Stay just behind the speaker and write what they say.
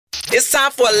It's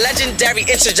time for a legendary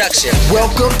introduction.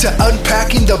 Welcome to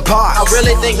Unpacking the Box. I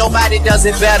really think nobody does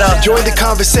it better. Join the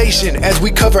conversation as we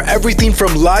cover everything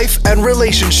from life and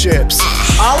relationships.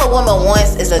 All a woman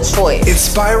wants is a choice.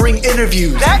 Inspiring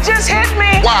interviews. That just hit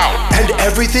me. Wow. And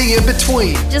everything in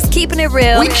between. Just keeping it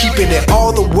real. We keeping it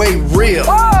all the way real.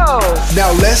 Whoa.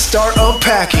 Now let's start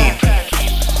unpacking.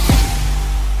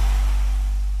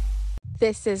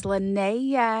 This is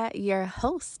Linnea, your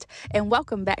host, and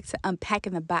welcome back to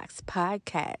Unpacking the Box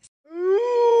podcast.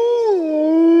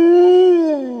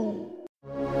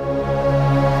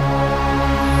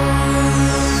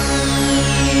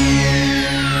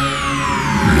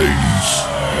 Ladies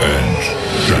and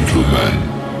gentlemen,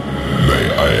 may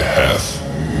I have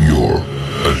your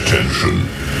attention,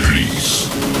 please?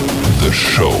 The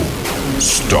show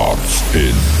starts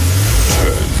in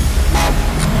 10,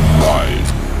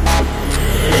 9,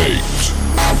 8,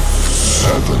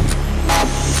 7,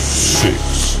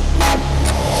 6,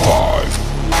 5,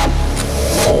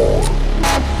 4,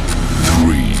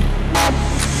 3,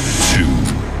 2,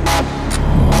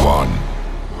 1,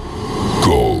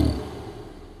 go.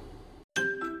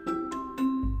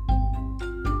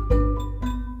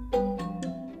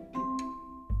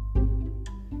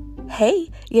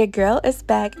 Hey, your girl is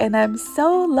back and I'm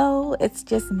solo. It's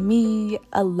just me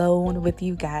alone with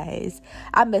you guys.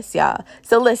 I miss y'all.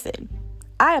 So listen,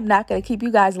 I am not going to keep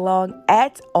you guys long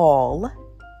at all.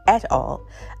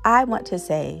 I want to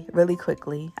say really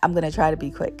quickly, I'm going to try to be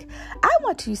quick. I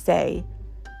want to say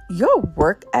your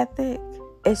work ethic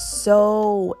is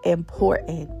so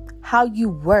important. How you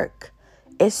work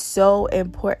is so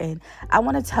important. I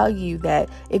want to tell you that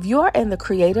if you're in the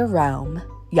creative realm,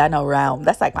 y'all know realm.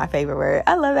 That's like my favorite word.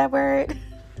 I love that word.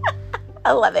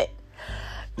 I love it.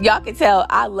 Y'all can tell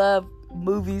I love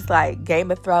movies like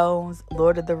Game of Thrones,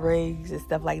 Lord of the Rings, and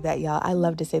stuff like that, y'all. I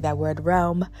love to say that word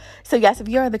realm. So yes, if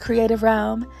you're in the creative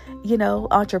realm,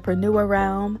 entrepreneur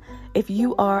realm, if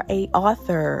you are a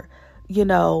author,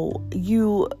 you're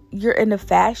in the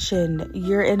fashion,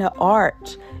 you're in the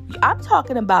art. I'm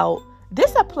talking about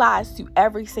this applies to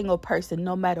every single person,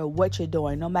 no matter what you're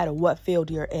doing, no matter what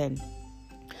field you're in.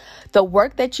 The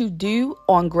work that you do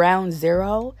on ground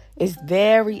zero is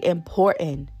very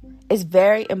important. It's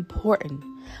very important.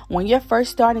 When you're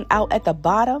first starting out at the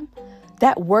bottom,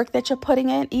 that work that you're putting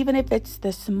in, even if it's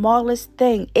the smallest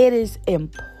thing, it is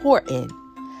important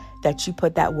that you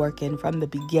put that work in from the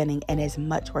beginning and as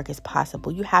much work as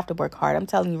possible. You have to work hard. I'm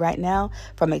telling you right now,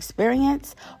 from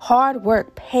experience, hard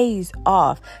work pays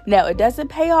off. Now, it doesn't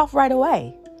pay off right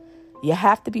away. You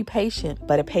have to be patient,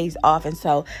 but it pays off. And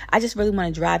so I just really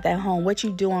want to drive that home. What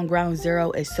you do on ground zero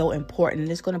is so important.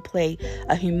 It's going to play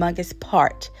a humongous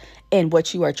part in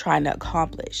what you are trying to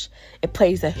accomplish. It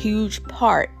plays a huge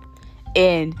part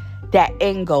in that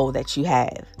end goal that you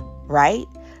have, right?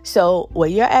 So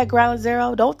when you're at ground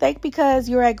zero, don't think because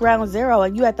you're at ground zero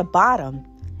and you at the bottom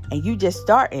and you just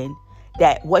starting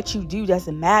that what you do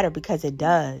doesn't matter, because it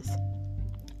does.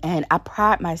 And I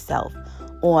pride myself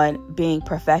on being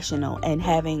professional and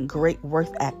having great work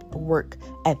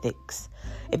ethics.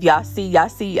 If y'all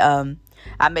see,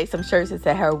 I made some shirts that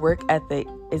said her work ethic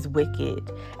is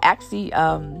wicked. Actually,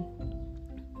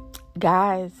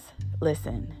 guys,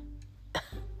 listen,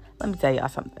 let me tell y'all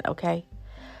something, okay?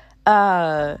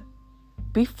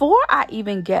 Before I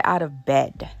even get out of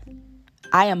bed,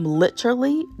 I am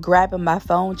literally grabbing my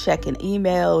phone, checking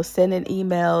emails, sending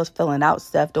emails, filling out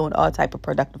stuff, doing all type of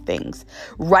productive things.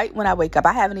 Right when I wake up,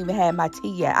 I haven't even had my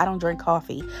tea yet. I don't drink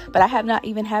coffee, but I have not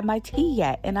even had my tea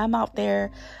yet. And I'm out there,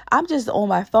 I'm just on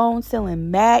my phone,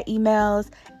 sending mad emails,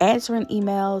 answering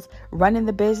emails, running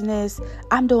the business.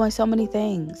 I'm doing so many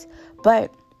things.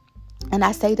 And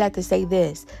I say that to say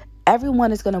this.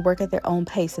 Everyone is going to work at their own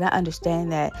pace, and I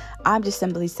understand that. I'm just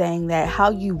simply saying that how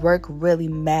you work really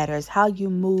matters. How you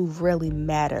move really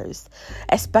matters,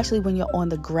 especially when you're on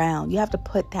the ground. You have to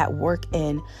put that work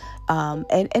in.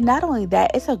 And not only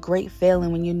that, it's a great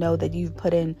feeling when you know that you've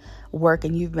put in work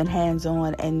and you've been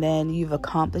hands-on and then you've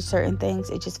accomplished certain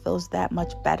things. It just feels that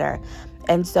much better.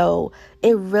 And so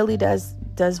it really does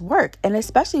work. And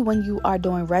especially when you are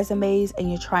doing resumes and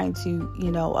you're trying to,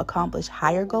 accomplish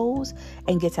higher goals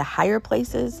and get to higher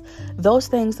places, those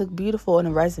things look beautiful in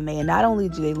a resume. And not only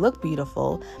do they look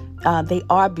beautiful, they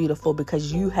are beautiful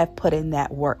because you have put in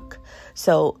that work.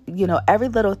 So, every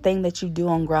little thing that you do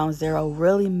on ground zero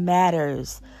really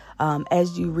matters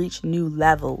as you reach new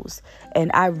levels.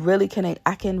 And I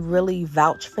can really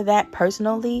vouch for that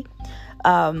personally.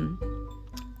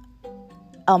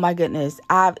 Oh my goodness.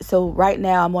 So right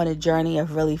now I'm on a journey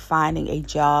of really finding a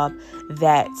job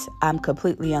that I'm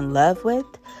completely in love with,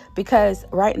 because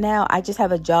right now I just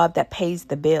have a job that pays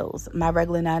the bills. My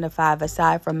regular 9-to-5,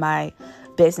 aside from my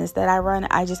business that I run,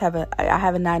 I have a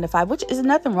 9-to-5, which is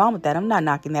nothing wrong with that. I'm not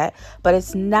knocking that, but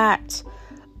it's not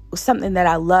something that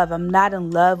I love. I'm not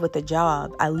in love with the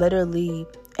job. I literally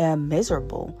am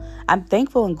miserable. I'm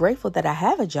thankful and grateful that I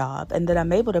have a job and that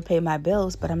I'm able to pay my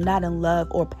bills, but I'm not in love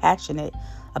or passionate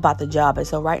about the job. And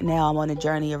so right now I'm on a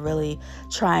journey of really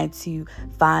trying to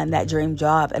find that dream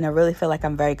job, and I really feel like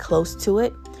I'm very close to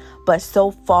it. But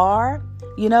so far,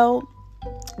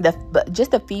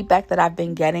 just the feedback that I've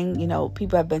been getting,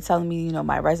 people have been telling me,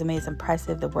 my resume is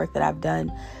impressive. The work that I've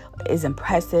done is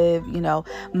impressive.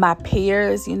 My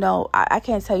peers, I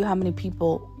can't tell you how many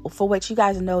people, for which you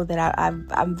guys know that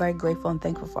I'm very grateful and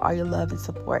thankful for all your love and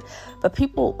support. But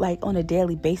people like on a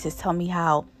daily basis tell me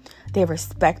how they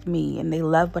respect me and they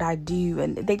love what I do,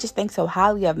 and they just think so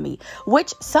highly of me,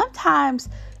 which sometimes,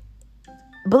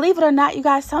 believe it or not, you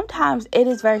guys, sometimes it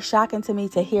is very shocking to me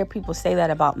to hear people say that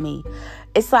about me.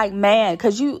 It's like, man,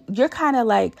 because you're kind of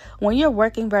like, when you're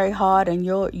working very hard and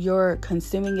you're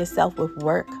consuming yourself with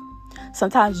work,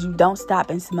 sometimes you don't stop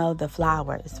and smell the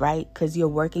flowers, right? Because you're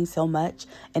working so much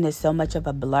and it's so much of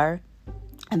a blur.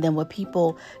 And then when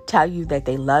people tell you that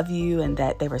they love you and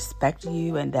that they respect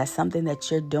you and that something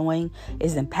that you're doing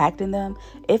is impacting them,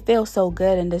 it feels so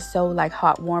good and it's so like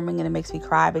heartwarming, and it makes me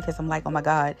cry, because I'm like, oh my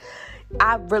God,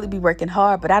 I really be working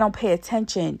hard, but I don't pay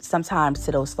attention sometimes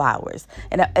to those flowers.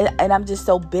 And I'm just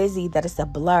so busy that it's a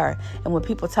blur. And when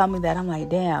people tell me that, I'm like,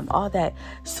 damn, all that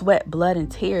sweat, blood, and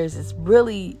tears is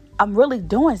really, I'm really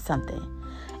doing something.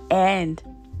 And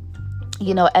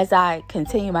as I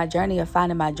continue my journey of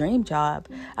finding my dream job,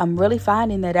 I'm really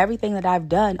finding that everything that I've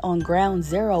done on ground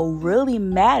zero really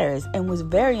matters and was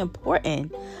very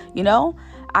important.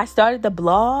 I started the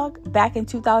blog back in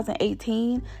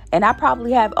 2018, and I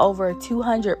probably have over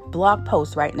 200 blog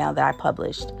posts right now that I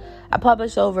published. I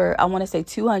published over, I want to say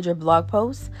 200 blog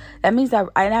posts. That means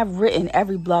I've written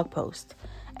every blog post.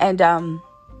 And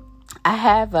I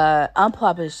have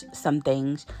unpublished some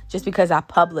things just because I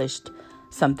published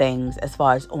some things as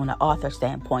far as on an author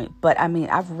standpoint. But I mean,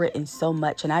 I've written so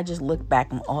much, and I just look back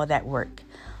on all that work,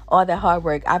 all that hard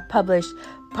work. I've published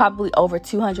probably over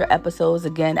 200 episodes.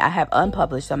 Again, I have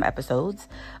unpublished some episodes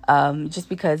just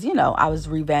because, I was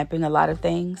revamping a lot of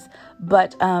things.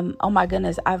 But oh my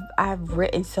goodness, I've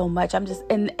written so much. I'm just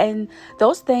and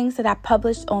those things that I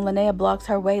published on Linnea Blogs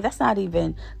Her Way, that's not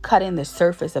even cutting the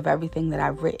surface of everything that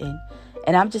I've written.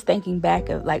 And I'm just thinking back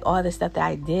of like all the stuff that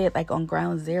I did, like on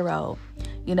ground zero,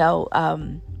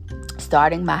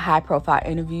 starting my high profile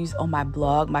interviews on my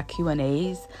blog, my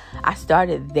Q&As. I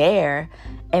started there,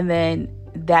 and then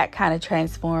that kind of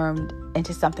transformed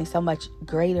into something so much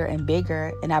greater and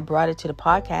bigger. And I brought it to the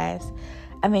podcast.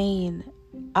 I mean,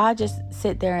 I just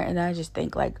sit there and I just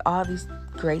think like all these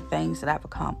great things that I've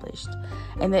accomplished.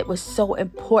 And it was so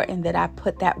important that I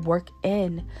put that work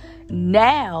in.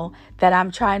 Now that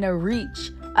I'm trying to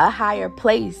reach a higher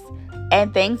place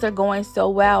and things are going so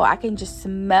well, I can just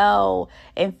smell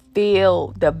and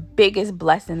feel the biggest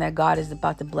blessing that God is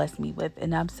about to bless me with.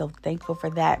 And I'm so thankful for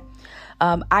that.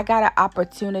 I got an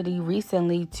opportunity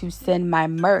recently to send my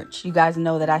merch. You guys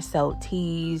know that I sell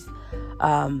teas,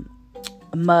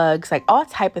 mugs, like all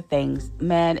type of things.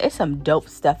 Man, it's some dope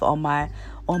stuff on my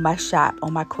shop,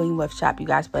 on my Queen Wolf shop, you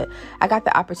guys. But I got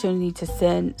the opportunity to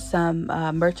send some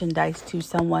merchandise to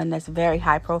someone that's very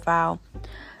high profile.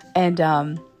 And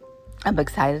I'm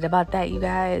excited about that, you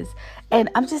guys. And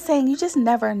I'm just saying, you just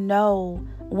never know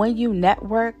when you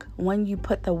network, when you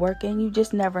put the work in, you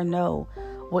just never know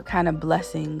what kind of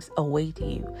blessings await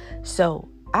you. So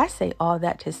I say all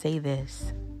that to say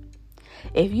this.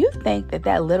 If you think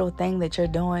that little thing that you're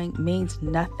doing means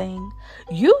nothing,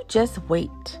 you just wait.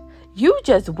 You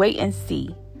just wait and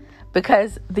see.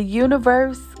 Because the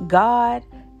universe, God,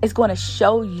 is going to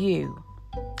show you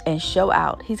and show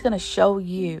out. He's going to show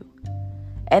you.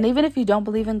 And even if you don't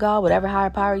believe in God, whatever higher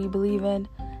power you believe in,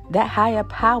 that higher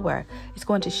power is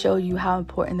going to show you how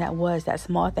important that was. That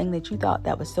small thing that you thought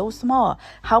that was so small,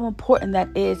 how important that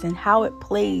is and how it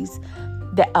plays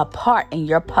a part in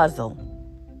your puzzle.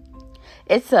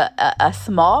 It's a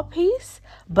small piece,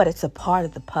 but it's a part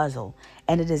of the puzzle.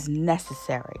 And it is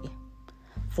necessary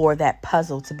for that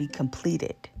puzzle to be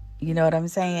completed. You know what I'm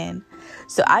saying?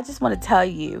 So I just want to tell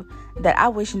you that I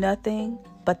wish nothing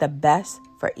but the best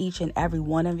for each and every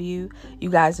one of you. You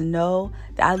guys know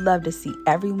that I love to see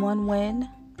everyone win,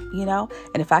 and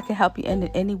if I can help you in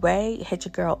any way, hit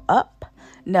your girl up.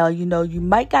 Now, you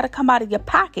might got to come out of your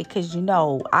pocket because,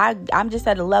 I'm just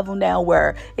at a level now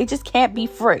where it just can't be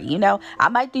free. I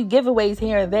might do giveaways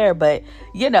here and there, but,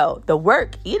 the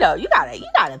work, you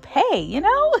gotta pay,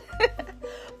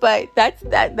 But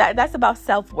that's about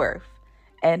self-worth.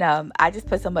 And I just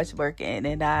put so much work in,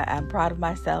 and I'm proud of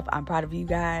myself. I'm proud of you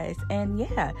guys. And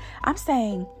yeah, I'm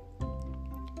saying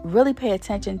really pay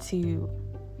attention to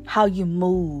how you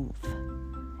move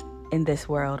in this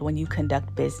world when you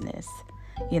conduct business.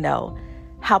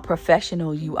 How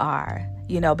professional you are,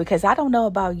 because I don't know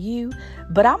about you,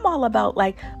 but I'm all about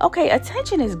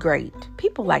attention is great.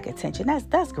 People like attention.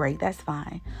 That's great. That's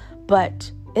fine.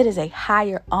 But it is a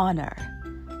higher honor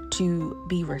to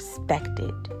be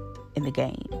respected in the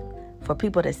game, for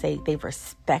people to say they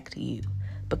respect you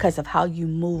because of how you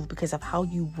move, because of how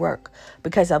you work,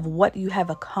 because of what you have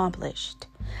accomplished.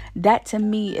 That to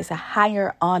me is a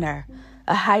higher honor,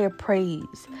 a higher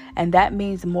praise, and that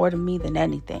means more to me than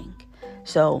anything.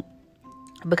 So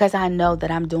because I know that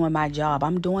I'm doing my job,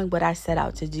 I'm doing what I set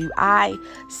out to do. I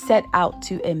set out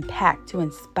to impact, to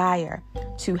inspire,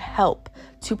 to help,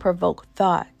 to provoke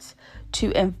thoughts,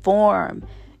 to inform,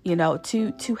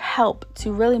 to help,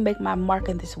 to really make my mark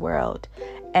in this world.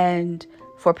 And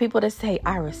for people to say,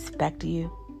 I respect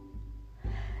you,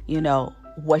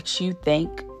 what you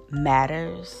think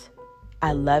matters.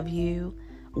 I love you.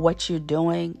 What you're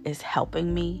doing is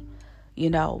helping me.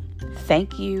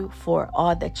 Thank you for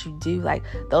all that you do.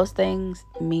 Those things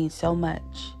mean so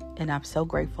much. And I'm so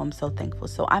grateful. I'm so thankful.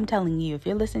 So I'm telling you, if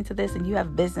you're listening to this and you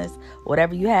have business,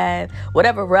 whatever you have,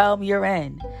 whatever realm you're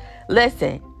in,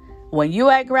 listen, when you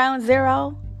at ground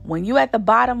zero, when you at the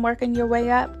bottom working your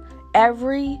way up,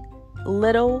 every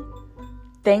little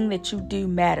thing that you do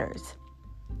matters.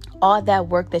 All that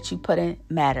work that you put in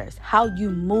matters. How you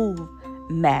move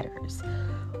matters.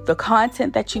 The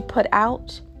content that you put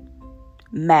out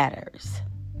matters.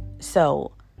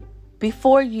 So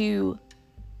before you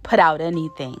put out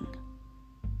anything,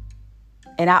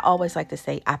 and I always like to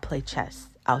say I play chess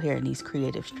out here in these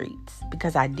creative streets,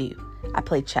 because I do. I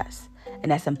play chess,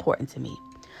 and that's important to me.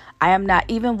 I am not,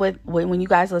 even when you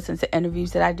guys listen to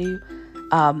interviews that I do,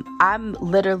 I'm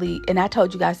literally, and I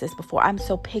told you guys this before, I'm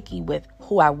so picky with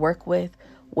who I work with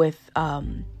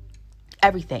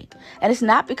everything. And it's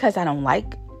not because I don't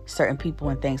like certain people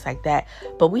and things like that,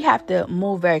 but we have to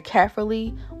move very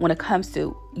carefully when it comes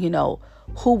to,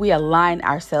 who we align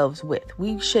ourselves with.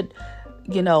 We should,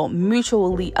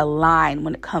 mutually align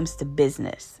when it comes to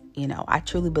business. I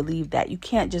truly believe that you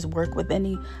can't just work with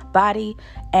anybody,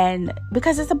 and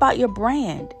because it's about your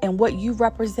brand and what you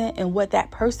represent and what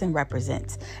that person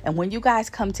represents. And when you guys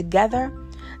come together,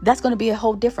 that's going to be a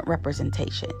whole different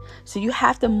representation. So you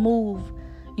have to move,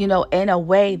 in a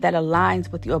way that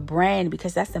aligns with your brand,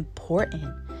 because that's important.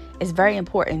 It's very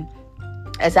important.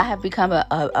 As I have become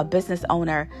a business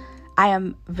owner, I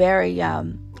am very,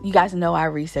 you guys know I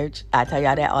research. I tell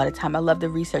y'all that all the time. I love to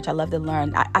research. I love to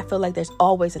learn. I feel like there's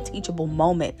always a teachable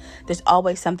moment. There's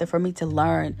always something for me to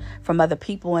learn from other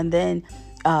people. And then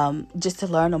just to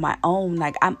learn on my own.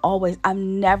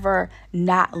 I'm never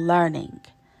not learning.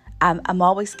 I'm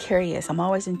always curious. I'm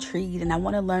always intrigued, and I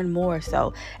want to learn more.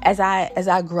 So as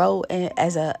I grow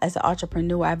as an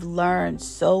entrepreneur, I've learned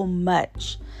so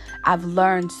much.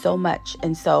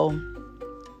 And so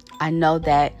I know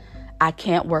that I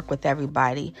can't work with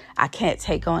everybody. I can't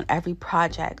take on every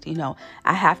project.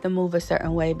 I have to move a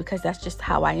certain way, because that's just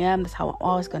how I am. That's how I'm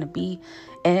always going to be.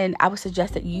 And I would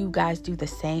suggest that you guys do the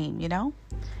same. You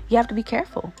have to be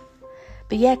careful.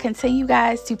 But yeah, continue,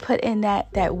 guys, to put in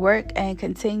that work and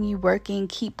continue working.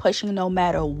 Keep pushing no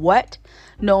matter what.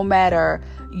 No matter,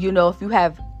 if you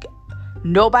have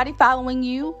nobody following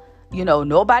you,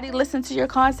 nobody listens to your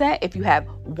content. If you have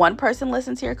one person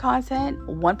listen to your content,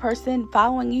 one person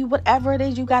following you, whatever it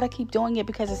is, you got to keep doing it,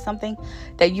 because it's something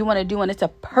that you want to do, and it's a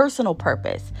personal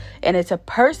purpose, and it's a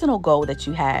personal goal that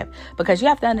you have, because you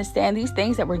have to understand these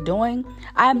things that we're doing.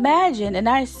 I imagine and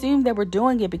I assume that we're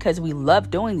doing it because we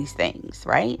love doing these things,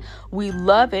 right? We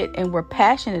love it and we're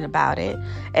passionate about it.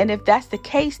 And if that's the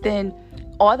case, then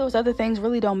all those other things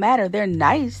really don't matter. They're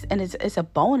nice and it's a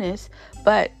bonus,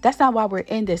 but that's not why we're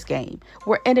in this game.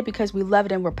 We're in it because we love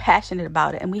it and we're passionate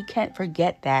about it. And we can't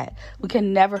forget that. We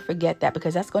can never forget that,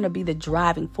 because that's going to be the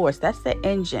driving force. That's the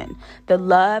engine. The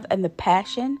love and the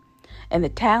passion and the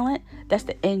talent, that's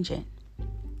the engine.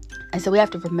 And so we have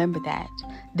to remember that.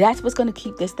 That's what's going to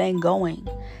keep this thing going.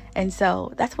 And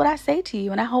so that's what I say to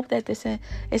you. And I hope that this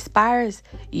inspires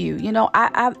you.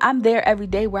 I'm there every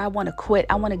day where I want to quit.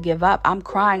 I want to give up. I'm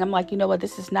crying. I'm like,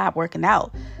 this is not working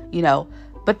out,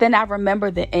 But then I remember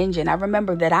the engine. I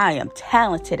remember that I am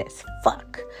talented as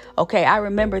fuck. Okay, I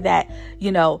remember that,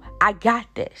 I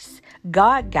got this.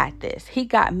 God got this. He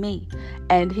got me,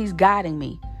 and he's guiding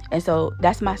me. And so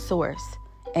that's my source.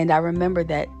 And I remember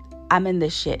that I'm in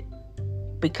this shit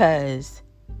because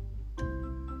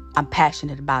I'm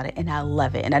passionate about it and I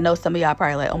love it. And I know some of y'all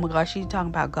probably like, oh my gosh, she's talking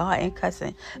about God and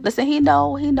cussing. Listen, he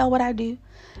know what I do.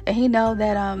 And he knows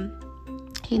that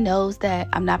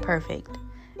I'm not perfect.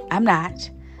 I'm not.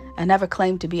 I never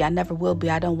claim to be. I never will be.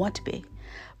 I don't want to be.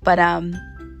 But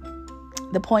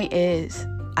the point is,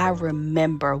 I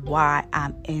remember why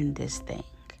I'm in this thing.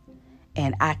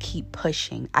 And I keep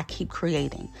pushing. I keep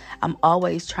creating. I'm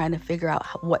always trying to figure out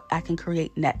what I can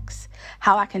create next.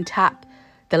 How I can top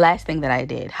the last thing that I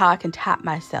did. How I can top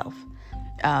myself.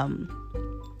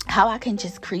 How I can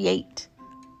just create.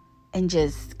 And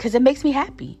just, because it makes me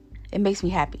happy. It makes me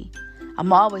happy.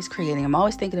 I'm always creating. I'm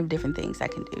always thinking of different things I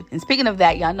can do. And speaking of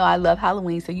that, y'all know I love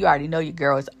Halloween. So you already know your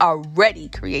girl is already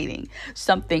creating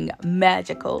something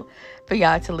magical for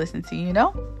y'all to listen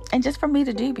to, and just for me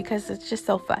to do because it's just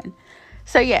so fun.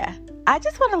 So yeah, I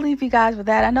just want to leave you guys with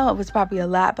that. I know it was probably a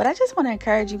lot, but I just want to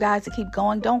encourage you guys to keep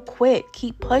going. Don't quit.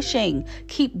 Keep pushing.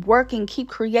 Keep working. Keep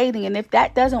creating. And if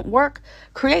that doesn't work,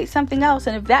 create something else.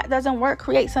 And if that doesn't work,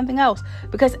 create something else.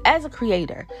 Because as a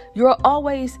creator, you're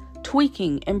always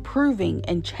tweaking, improving,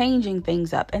 and changing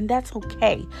things up. And that's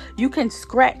okay. You can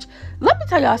scratch. Let me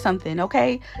tell y'all something,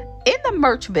 okay? In the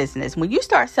merch business, when you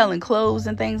start selling clothes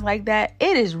and things like that,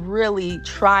 it is really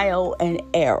trial and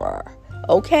error,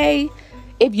 okay?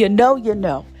 If you know, you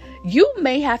know. You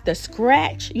may have to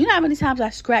scratch. You know how many times I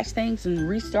scratched things and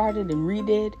restarted and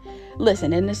redid?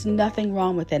 Listen, and there's nothing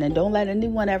wrong with it. And don't let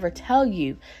anyone ever tell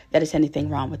you that it's anything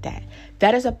wrong with that.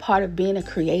 That is a part of being a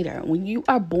creator. When you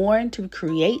are born to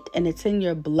create and it's in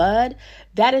your blood,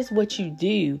 that is what you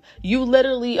do. You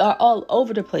literally are all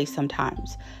over the place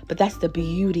sometimes. But that's the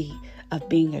beauty of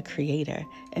being a creator.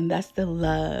 And that's the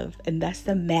love. And that's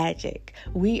the magic.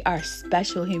 We are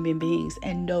special human beings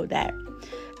and know that.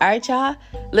 All right, y'all.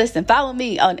 Listen, follow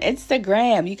me on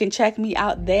Instagram. You can check me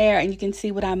out there and you can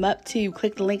see what I'm up to.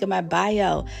 Click the link in my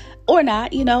bio or not.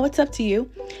 It's up to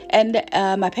you. And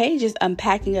my page is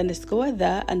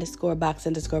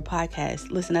unpacking_the_box_podcast.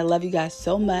 Listen, I love you guys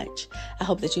so much. I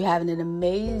hope that you're having an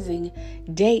amazing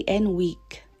day and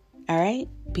week. All right.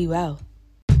 Be well.